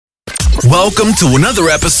Welcome to another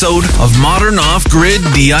episode of Modern Off-Grid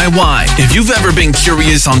DIY. If you've ever been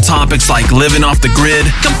curious on topics like living off the grid,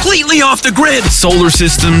 completely off the grid, solar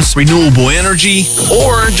systems, renewable energy,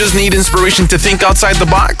 or just need inspiration to think outside the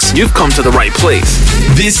box, you've come to the right place.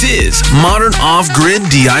 This is Modern Off-Grid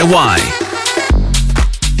DIY.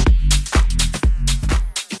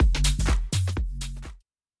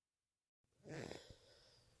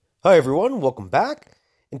 Hi everyone, welcome back.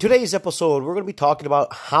 In today's episode, we're going to be talking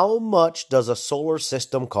about how much does a solar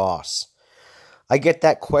system cost? I get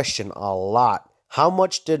that question a lot. How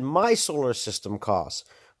much did my solar system cost?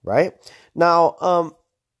 Right? Now,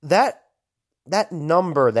 that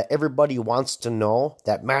number that everybody wants to know,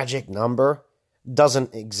 that magic number,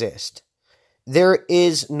 doesn't exist. There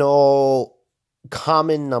is no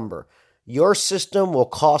common number. Your system will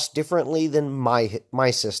cost differently than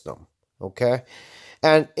my system, okay?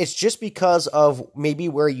 And it's just because of maybe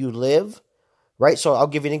where you live, right? So I'll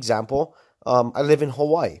give you an example. I live in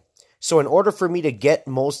Hawaii. So in order for me to get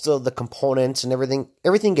most of the components and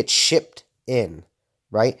everything gets shipped in,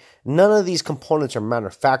 right? None of these components are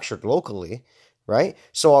manufactured locally, right?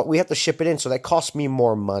 So we have to ship it in. So that costs me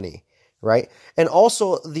more money, right? And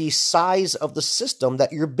also the size of the system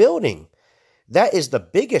that you're building. That is the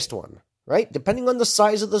biggest one, right? Depending on the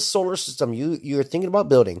size of the solar system you're thinking about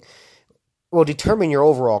building, will determine your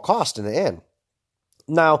overall cost in the end.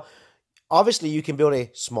 Now, obviously, you can build a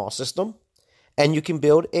small system and you can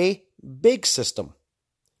build a big system,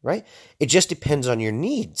 right? It just depends on your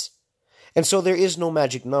needs. And so there is no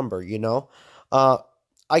magic number, you know?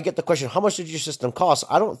 I get the question, how much did your system cost?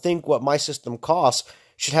 I don't think what my system costs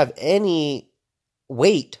should have any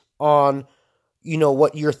weight on, you know,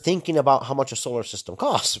 what you're thinking about how much a solar system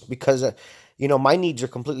costs, because my needs are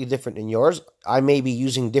completely different than yours. I may be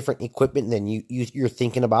using different equipment than you're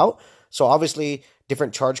thinking about. So obviously,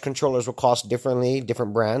 different charge controllers will cost differently,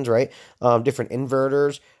 different brands, right? Different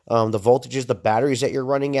inverters, the voltages, the batteries that you're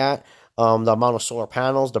running at, the amount of solar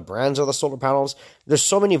panels, the brands of the solar panels. There's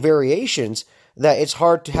so many variations that it's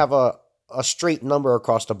hard to have a straight number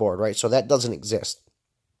across the board, right? So that doesn't exist.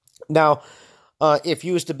 Now, if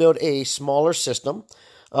you was to build a smaller system,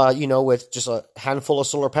 with just a handful of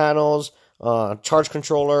solar panels, charge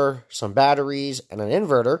controller, some batteries, and an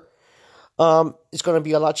inverter, it's going to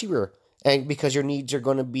be a lot cheaper, and because your needs are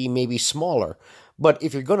going to be maybe smaller. But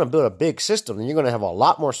if you're going to build a big system, then you're going to have a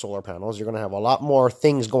lot more solar panels, you're going to have a lot more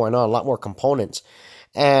things going on, a lot more components,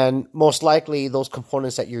 and most likely those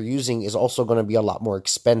components that you're using is also going to be a lot more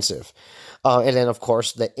expensive. And then, of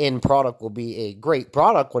course, the end product will be a great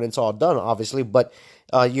product when it's all done, obviously, but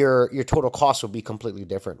your total cost will be completely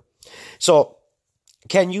different. So,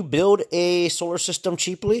 can you build a solar system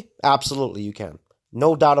cheaply? Absolutely, you can.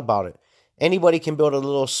 No doubt about it. Anybody can build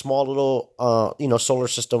a small little solar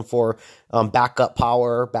system for backup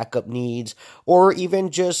power, backup needs, or even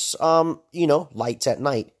just, lights at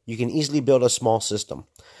night. You can easily build a small system.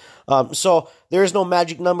 So there is no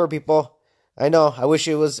magic number, people. I know. I wish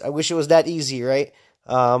it was that easy, right?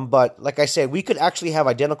 But like I said, we could actually have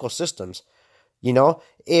identical systems.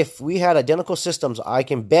 If we had identical systems, I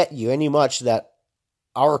can bet you any much that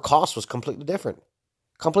our cost was completely different,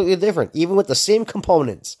 even with the same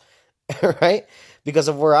components, right? Because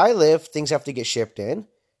of where I live, things have to get shipped in,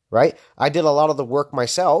 right? I did a lot of the work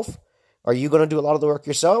myself. Are you going to do a lot of the work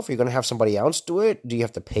yourself? Are you going to have somebody else do it? Do you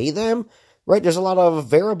have to pay them, right? There's a lot of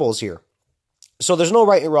variables here. So there's no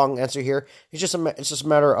right and wrong answer here. It's just a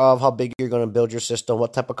matter of how big you're going to build your system,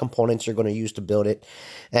 what type of components you're going to use to build it.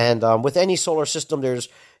 And with any solar system, there's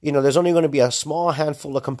only going to be a small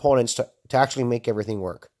handful of components to actually make everything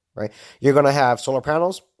work, right? You're going to have solar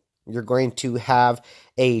panels. You're going to have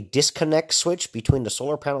a disconnect switch between the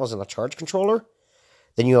solar panels and the charge controller.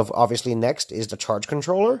 Then you have, obviously, next is the charge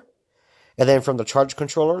controller. And then from the charge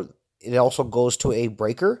controller, it also goes to a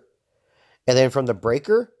breaker. And then from the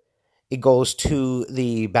breaker, it goes to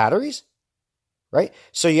the batteries, right?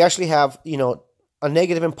 So you actually have, a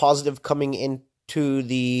negative and positive coming into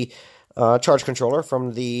the charge controller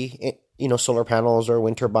from the, solar panels or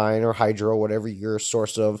wind turbine or hydro, whatever your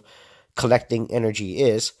source of collecting energy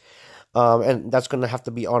is. And that's going to have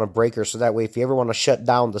to be on a breaker. So that way, if you ever want to shut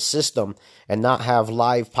down the system and not have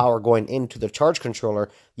live power going into the charge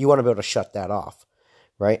controller, you want to be able to shut that off,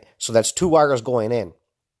 right? So that's two wires going in.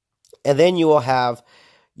 And then you will have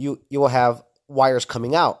wires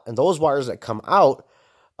coming out, and those wires that come out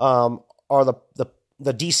are the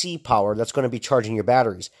DC power that's going to be charging your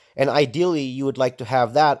batteries. And ideally, you would like to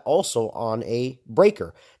have that also on a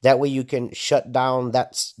breaker. That way, you can shut down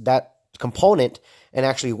that component and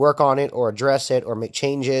actually work on it or address it or make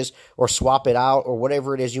changes or swap it out or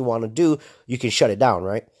whatever it is you want to do. You can shut it down,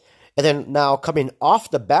 right? And then now coming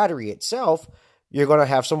off the battery itself, you're going to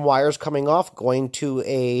have some wires coming off, going to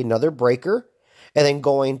another breaker, and then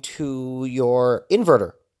going to your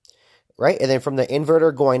inverter, right? And then from the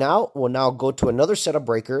inverter going out, will now go to another set of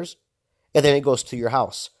breakers, and then it goes to your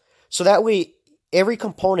house. So that way, every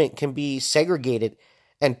component can be segregated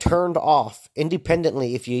and turned off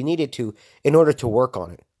independently if you needed to in order to work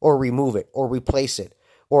on it, or remove it, or replace it,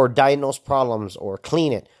 or diagnose problems, or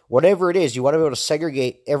clean it. Whatever it is, you want to be able to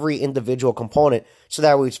segregate every individual component so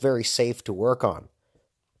that way it's very safe to work on.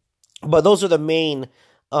 But those are the main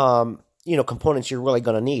components you're really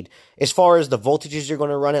going to need. As far as the voltages you're going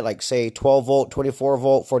to run it, like say 12 volt, 24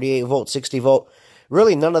 volt, 48 volt, 60 volt,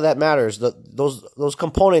 really none of that matters. Those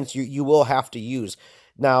components you will have to use.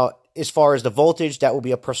 Now, as far as the voltage, that will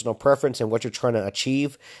be a personal preference and what you're trying to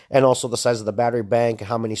achieve, and also the size of the battery bank,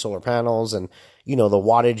 how many solar panels, and the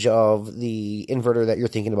wattage of the inverter that you're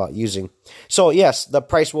thinking about using. So yes, the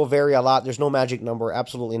price will vary a lot. There's no magic number,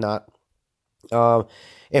 absolutely not.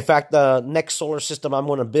 In fact, the next solar system I'm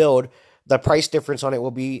going to build, the price difference on it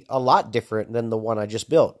will be a lot different than the one I just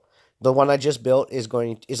built. The one I just built is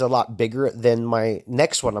a lot bigger than my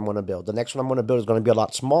next one I'm going to build. The next one I'm going to build is going to be a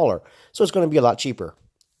lot smaller, so it's going to be a lot cheaper.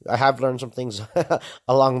 I have learned some things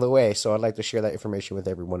along the way, so I'd like to share that information with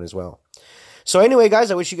everyone as well. So anyway, guys,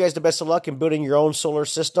 I wish you guys the best of luck in building your own solar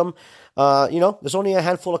system. There's only a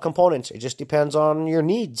handful of components. It just depends on your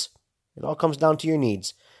needs. It all comes down to your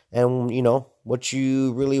needs and, what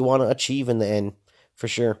you really want to achieve in the end, for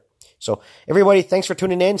sure. So everybody, thanks for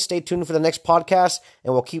tuning in. Stay tuned for the next podcast,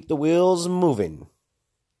 and we'll keep the wheels moving.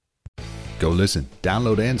 Go listen,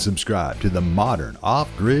 download, and subscribe to the Modern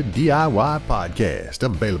Off-Grid DIY podcast,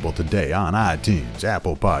 available today on iTunes,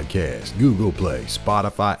 Apple Podcasts, Google Play,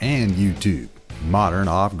 Spotify, and YouTube. Modern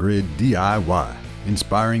Off-Grid DIY,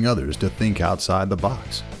 inspiring others to think outside the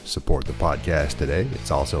box. Support the podcast today. It's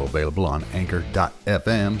also available on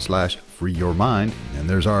anchor.fm/freeyourmind, and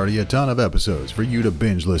there's already a ton of episodes for you to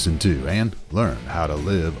binge listen to and learn how to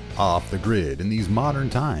live off the grid in these modern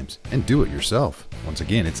times and do it yourself. Once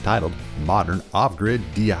again, it's titled Modern Off-Grid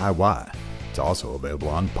DIY. It's also available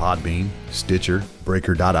on Podbean, Stitcher,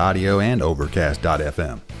 Breaker.audio, and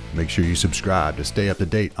Overcast.fm. Make sure you subscribe to stay up to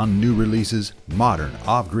date on new releases. Modern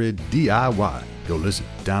Off-Grid DIY. Go listen,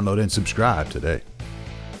 download, and subscribe today.